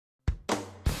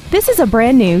This is a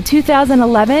brand new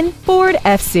 2011 Ford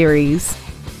F-Series.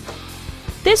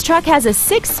 This truck has a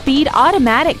 6-speed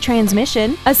automatic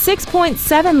transmission, a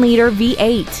 6.7-liter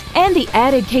V8, and the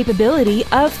added capability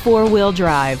of 4-wheel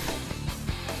drive.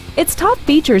 Its top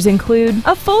features include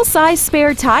a full-size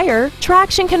spare tire,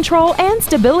 traction control and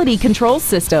stability control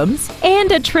systems,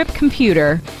 and a trip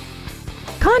computer.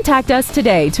 Contact us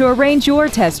today to arrange your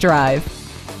test drive.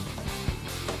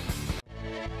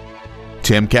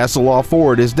 Tim Castellaw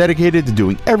Ford is dedicated to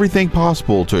doing everything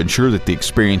possible to ensure that the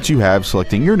experience you have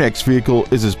selecting your next vehicle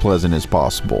is as pleasant as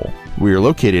possible. We are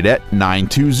located at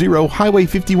 920 Highway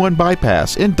 51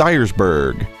 Bypass in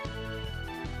Dyersburg.